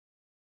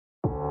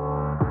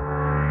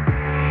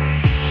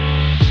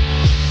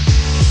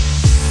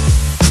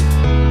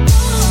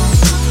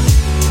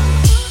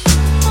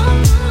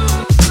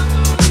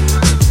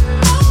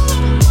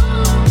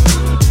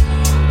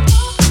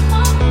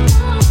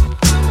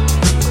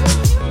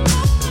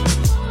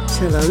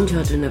Shalom,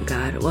 children of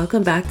God.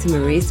 Welcome back to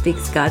Marie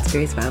Speaks God's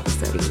Grace Bible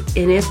Study.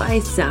 And if I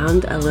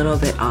sound a little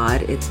bit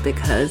odd, it's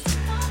because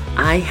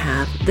I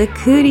have the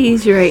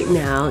cooties right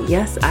now.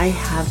 Yes, I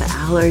have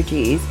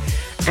allergies.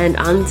 And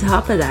on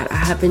top of that, I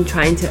have been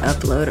trying to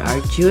upload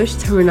our Jewish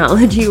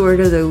terminology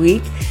word of the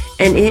week,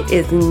 and it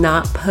is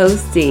not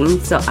posting.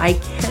 So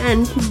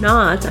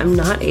I'm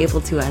not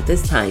able to at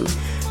this time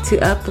to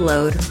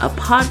upload a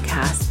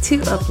podcast, to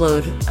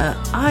upload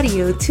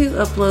audio, to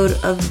upload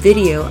a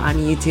video on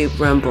YouTube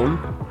Rumble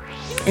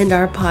and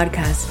our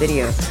podcast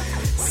video.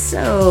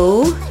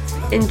 So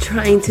in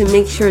trying to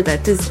make sure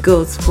that this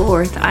goes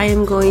forth, I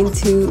am going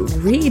to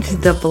read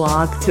the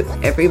blog to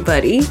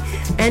everybody,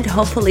 and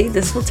hopefully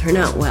this will turn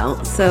out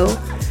well. So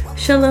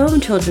Shalom,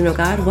 children of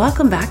God.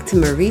 Welcome back to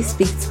Marie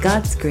Speaks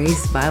God's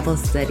Grace Bible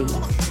Study.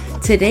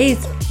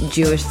 Today's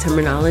Jewish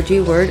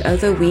terminology word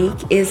of the week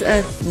is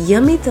a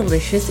yummy,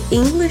 delicious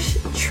English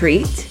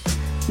treat,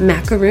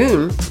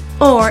 macaroon,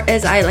 or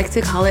as I like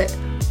to call it,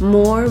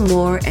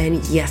 more,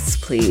 and yes,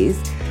 please.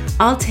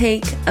 I'll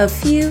take a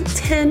few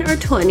 10 or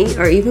 20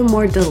 or even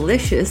more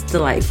delicious,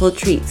 delightful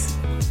treats.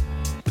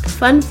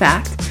 Fun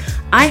fact,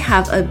 I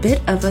have a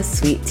bit of a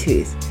sweet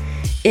tooth.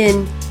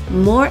 In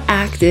more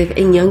active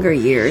and younger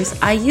years,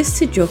 I used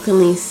to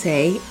jokingly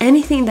say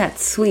anything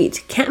that's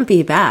sweet can't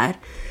be bad.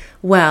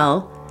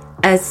 Well,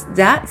 as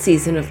that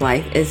season of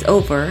life is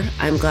over,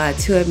 I'm glad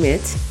to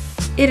admit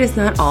it is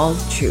not all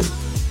true.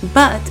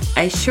 But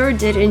I sure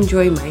did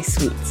enjoy my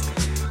sweets.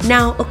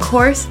 Now, of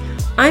course,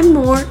 I'm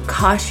more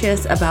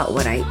cautious about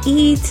what I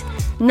eat,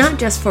 not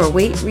just for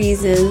weight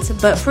reasons,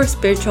 but for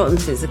spiritual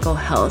and physical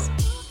health.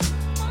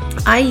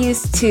 I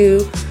used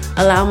to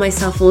allow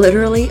myself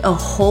literally a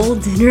whole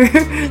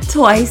dinner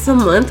twice a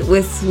month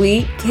with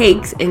sweet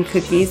cakes and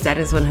cookies. That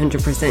is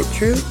 100%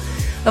 true.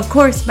 Of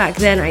course, back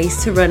then I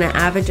used to run an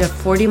average of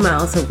 40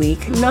 miles a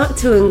week, not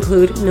to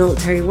include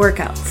military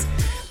workouts.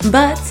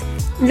 But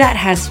that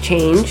has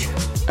changed,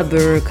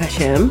 Baruch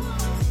Hashem.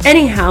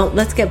 Anyhow,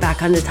 let's get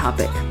back on the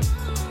topic.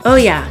 Oh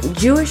yeah,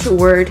 Jewish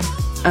word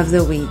of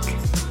the week,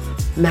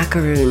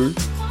 macaroon.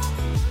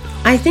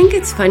 I think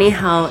it's funny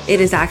how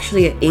it is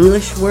actually an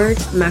English word,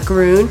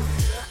 macaroon.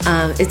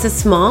 It's a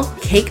small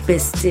cake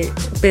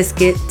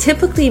biscuit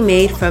typically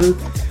made from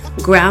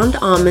ground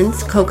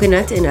almonds,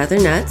 coconut, and other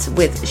nuts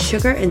with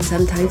sugar and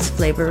sometimes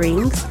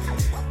flavorings,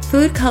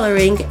 food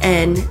coloring,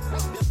 and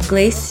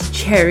glazed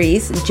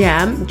cherries,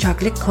 jam,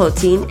 chocolate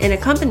coating, and a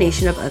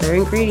combination of other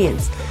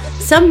ingredients.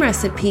 Some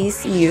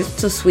recipes used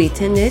to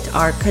sweeten it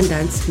are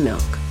condensed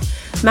milk.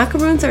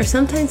 Macaroons are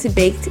sometimes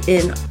baked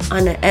in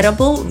on an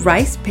edible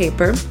rice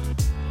paper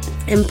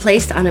and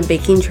placed on a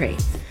baking tray.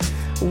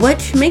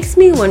 Which makes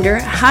me wonder,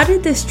 how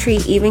did this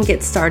treat even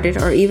get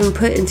started or even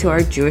put into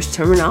our Jewish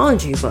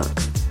terminology book?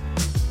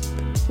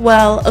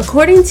 Well,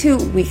 according to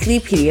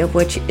Wikipedia,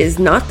 which is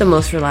not the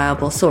most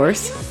reliable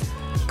source,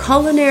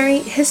 culinary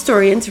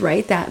historians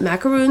write that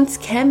macaroons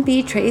can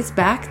be traced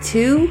back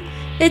to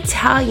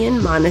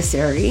Italian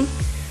monastery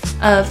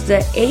of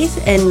the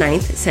 8th and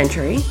 9th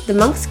century. The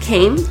monks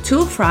came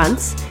to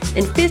France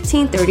in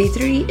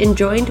 1533 and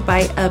joined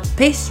by a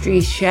pastry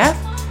chef,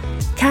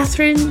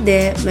 Catherine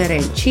de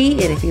Medici,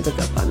 and if you look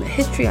up on the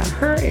history on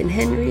her and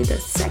Henry II,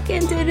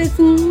 it is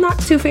not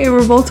too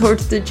favorable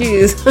towards the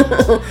Jews.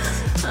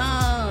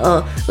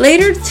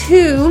 Later,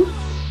 two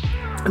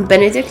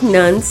Benedict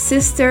nuns,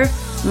 Sister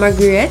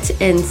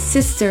Marguerite and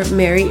Sister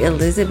Mary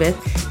Elizabeth,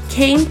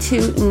 came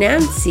to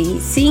Nancy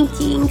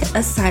seeking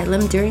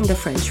asylum during the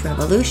French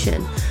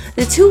Revolution.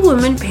 The two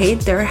women paid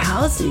their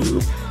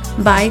housing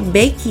by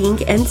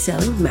baking and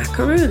selling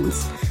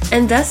macaroons,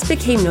 and thus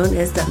became known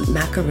as the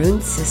Macaroon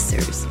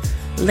Sisters.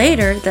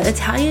 Later, the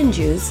Italian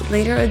Jews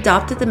later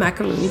adopted the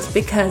macaroons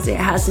because it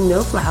has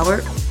no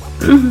flour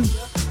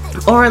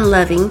or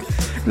unleavened.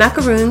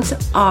 Macaroons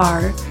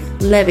are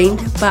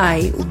leavened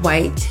by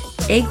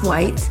egg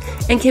whites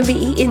and can be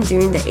eaten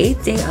during the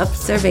 8th-day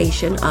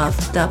observation of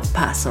the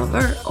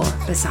Passover or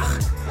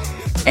Pesach,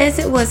 as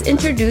it was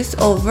introduced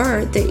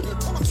over the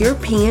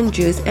European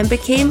Jews and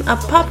became a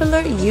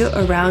popular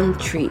year-round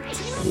treat.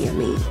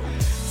 Yummy.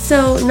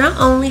 So not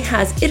only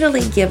has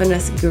Italy given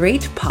us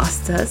great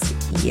pastas,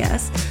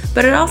 yes,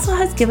 but it also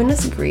has given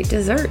us great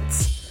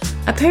desserts.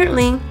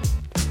 Apparently,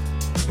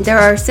 there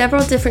are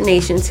several different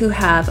nations who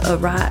have a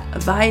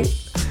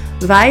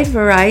wide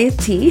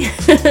variety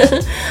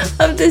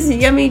of this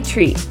yummy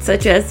treat,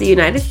 such as the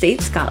United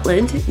States,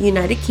 Scotland,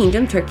 United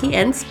Kingdom, Turkey,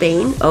 and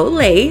Spain,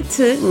 Olay,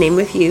 to name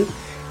a few.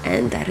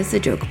 And that is a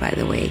joke, by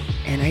the way,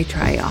 and I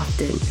try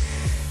often.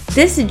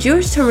 This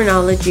Jewish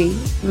terminology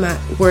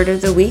word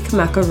of the week,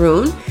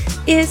 macaroon,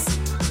 is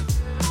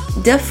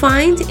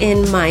defined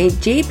in my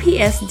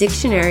JPS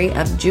Dictionary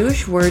of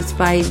Jewish Words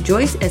by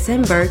Joyce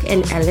Essenberg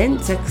and Ellen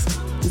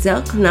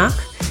Zelknach.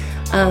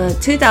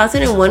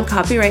 2001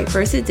 copyright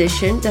first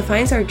edition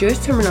defines our Jewish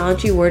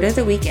terminology word of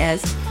the week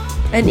as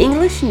an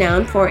English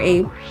noun for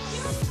a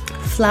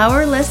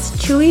flourless,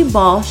 chewy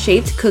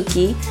ball-shaped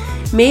cookie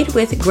made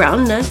with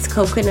ground nuts,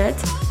 coconut,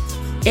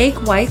 egg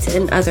whites,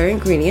 and other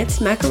ingredients.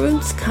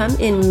 Macaroons come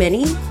in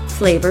many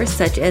flavors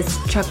such as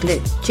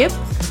chocolate chip,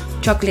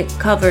 chocolate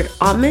covered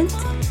almond.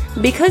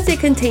 Because they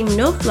contain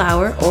no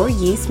flour or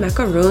yeast,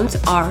 macaroons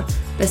are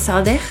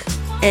besadech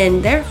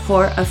and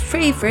therefore a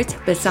favorite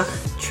Pesach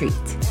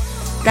treat.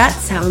 That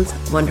sounds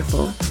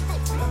wonderful.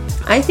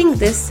 I think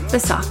this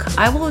Pesach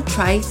I will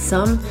try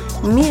some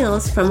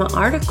meals from an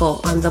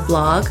article on the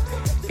blog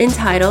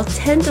entitled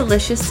 10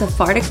 Delicious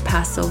Sephardic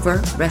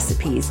Passover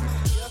Recipes.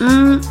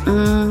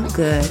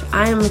 Good.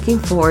 I am looking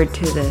forward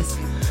to this.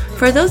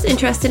 For those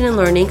interested in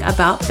learning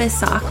about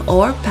Pesach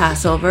or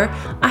Passover,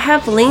 I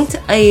have linked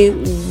a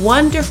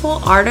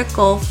wonderful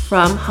article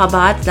from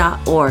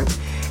Chabad.org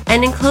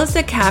and enclosed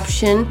a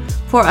caption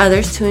for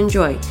others to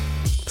enjoy.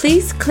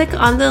 Please click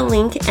on the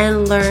link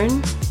and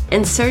learn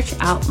and search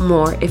out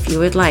more if you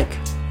would like.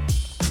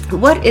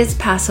 What is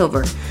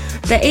Passover?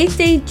 The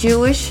 8th-day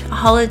Jewish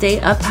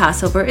holiday of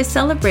Passover is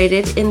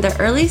celebrated in the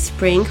early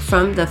spring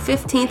from the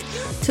 15th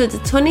to the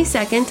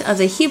 22nd of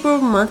the Hebrew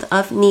month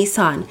of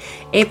Nisan,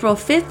 April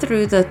 5th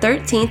through the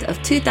 13th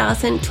of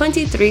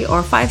 2023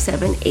 or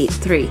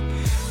 5783.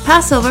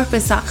 Passover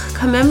Pesach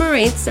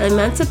commemorates the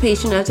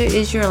emancipation of the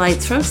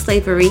Israelites from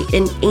slavery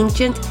in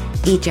ancient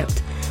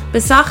Egypt.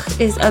 Pesach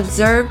is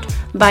observed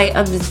by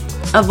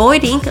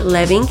avoiding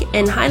leavening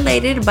and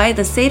highlighted by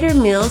the Seder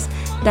meals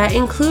that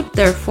include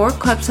their 4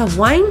 cups of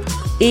wine,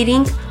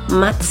 eating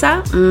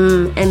matzah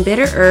and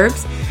bitter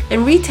herbs,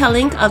 and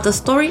retelling of the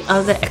story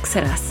of the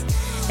Exodus.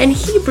 In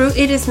Hebrew,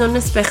 it is known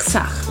as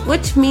Pesach,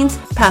 which means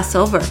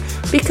Passover,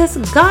 because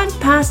God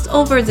passed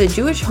over the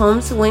Jewish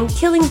homes when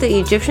killing the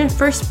Egyptian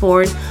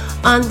firstborn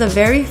on the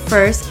very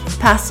first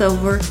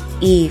Passover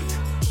Eve.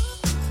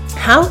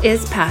 How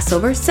is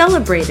Passover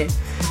celebrated?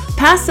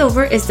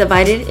 Passover is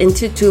divided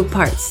into 2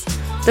 parts,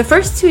 the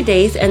first 2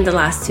 days and the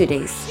last 2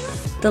 days.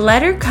 The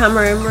latter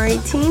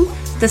commemorating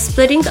the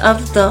splitting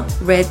of the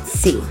Red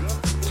Sea.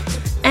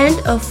 And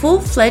a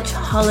full-fledged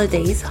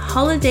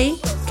holiday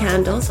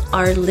candles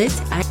are lit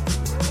at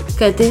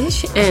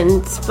Kaddish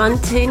and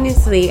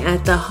spontaneously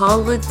at the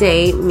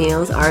holiday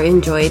meals are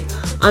enjoyed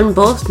on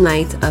both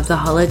nights of the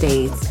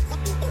holidays.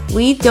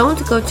 We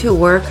don't go to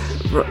work,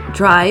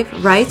 drive,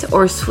 write,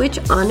 or switch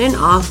on and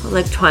off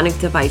electronic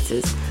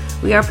devices.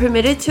 We are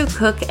permitted to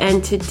cook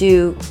and to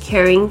do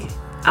carrying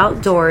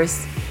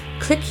outdoors.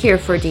 Click here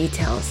for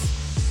details.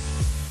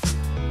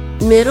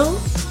 Middle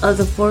of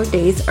the 4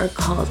 days are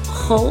called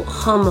Chol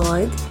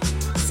Hamoed,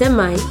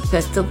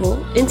 semi-festival,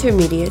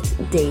 intermediate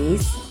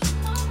days,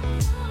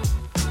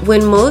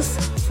 when most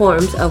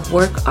forms of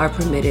work are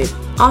permitted.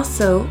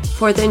 Also,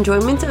 for the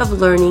enjoyment of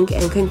learning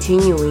and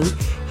continuing,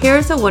 here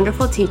is a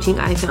wonderful teaching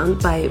I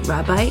found by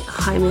Rabbi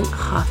Hyman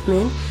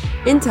Hoffman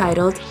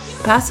entitled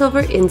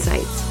Passover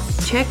Insights.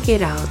 Check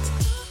it out.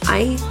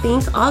 I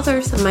think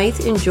others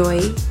might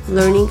enjoy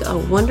learning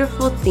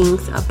wonderful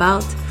things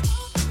about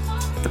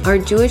our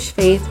Jewish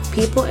faith,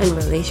 people, and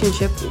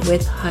relationship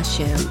with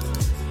Hashem.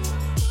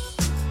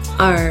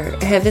 Our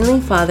Heavenly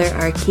Father,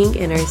 our King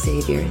and our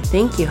Savior.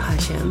 Thank you,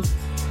 Hashem.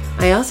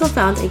 I also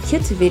found a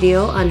cute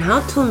video on how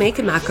to make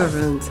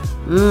macaroons.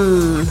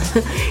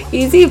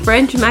 Easy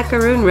French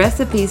macaroon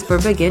recipes for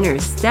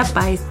beginners, step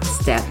by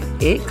step.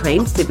 It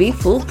claims to be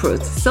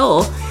foolproof.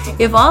 So,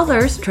 if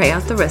others try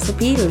out the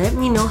recipe, let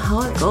me know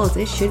how it goes.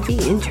 It should be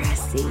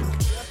interesting.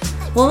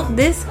 Well,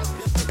 this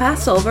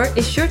Passover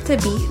is sure to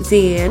be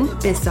Zein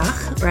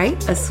Pesach, right?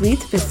 A sweet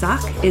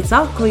Pesach. It's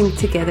all going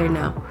together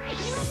now.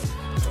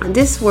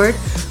 This word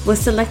was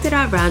selected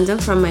at random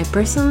from my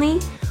personally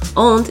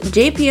owned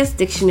JPS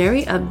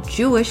Dictionary of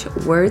Jewish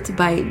Words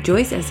by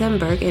Joyce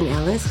Essenberg and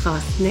Alice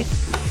Kosnick,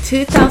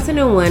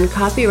 2001,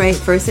 copyright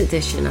first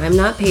edition. I'm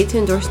not paid to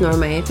endorse nor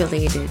am I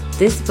affiliated.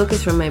 This book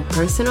is from my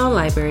personal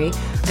library.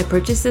 I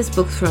purchased this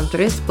book from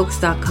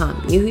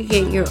thriftbooks.com. You can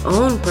get your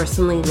own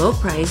personally low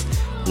price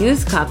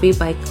used copy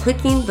by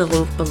clicking the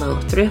link below,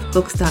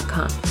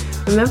 thriftbooks.com.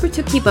 Remember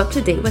to keep up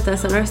to date with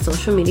us on our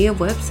social media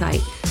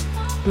website,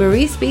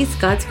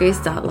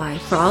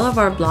 mariespeaksgodsgrace.live, for all of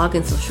our blog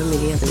and social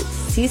media links.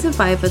 Season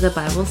 5 of the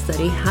Bible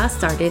study has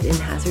started and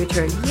has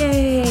returned.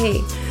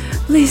 Yay!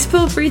 Please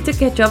feel free to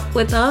catch up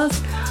with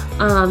us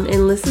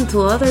and listen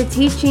to other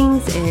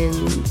teachings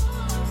and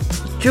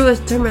Jewish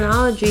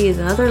terminology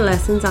and other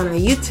lessons on our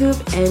YouTube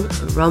and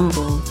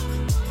Rumble.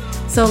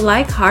 So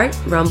like, heart,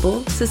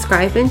 Rumble,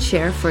 subscribe, and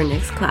share for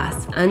next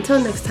class. Until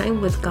next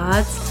time, with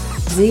God's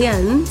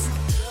Zions,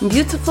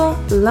 beautiful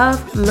love,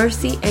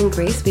 mercy, and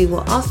grace, we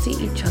will all see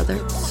each other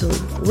soon.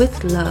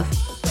 With love,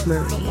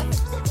 Marie.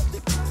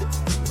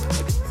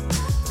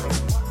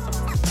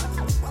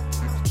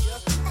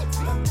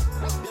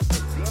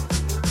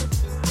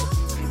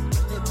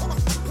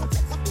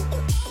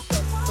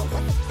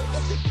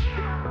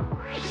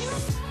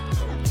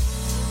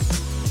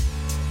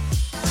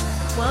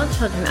 Well,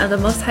 children of the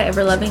Most High,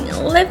 ever-loving,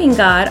 living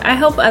God, I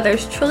hope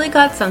others truly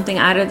got something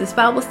out of this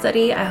Bible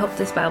study. I hope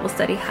this Bible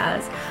study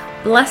has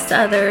blessed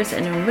others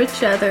and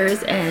enriched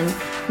others and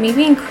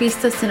maybe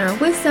increased us in our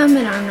wisdom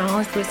and our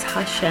knowledge with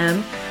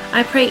Hashem.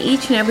 I pray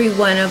each and every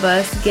one of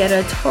us get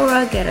a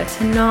Torah, get a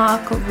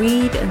Tanakh,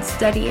 read and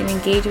study and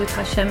engage with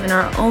Hashem in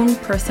our own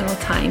personal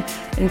time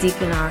and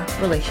deepen our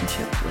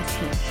relationship with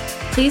Him.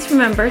 Please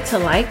remember to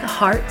like,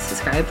 heart,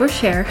 subscribe, or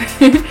share.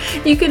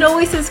 You can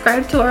always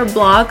subscribe to our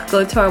blog.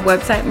 Go to our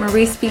website,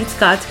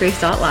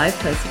 mariespeaksgodsgrace.live,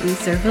 because we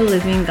serve a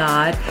living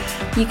God.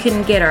 You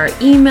can get our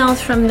emails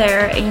from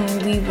there,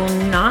 and we will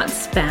not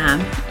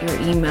spam your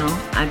email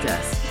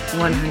address.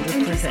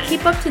 100%.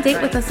 Keep up to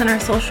date with us on our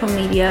social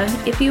media.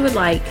 If you would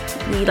like,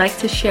 we like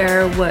to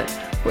share what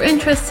we're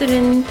interested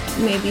in,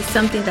 maybe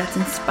something that's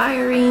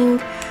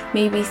inspiring,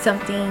 maybe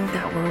something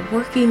that we're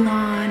working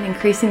on,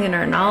 increasing in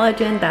our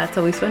knowledge in. That's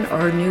always fun.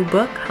 Or a new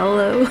book.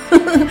 Hello.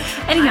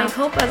 Anyhow, I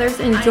hope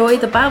others enjoy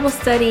the Bible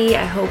study.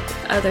 I hope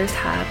others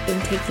have been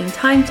taking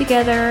time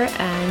together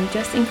and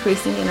just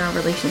increasing in our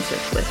relationship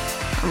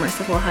with our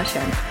merciful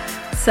Hashem.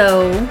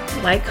 So,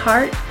 like,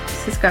 heart,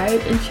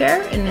 subscribe, and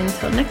share. And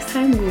until next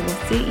time, we will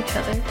see each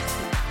other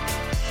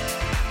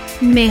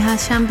soon. May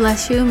Hashem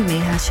bless you. May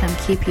Hashem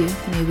keep you.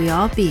 May we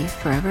all be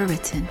forever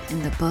written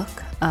in the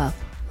book of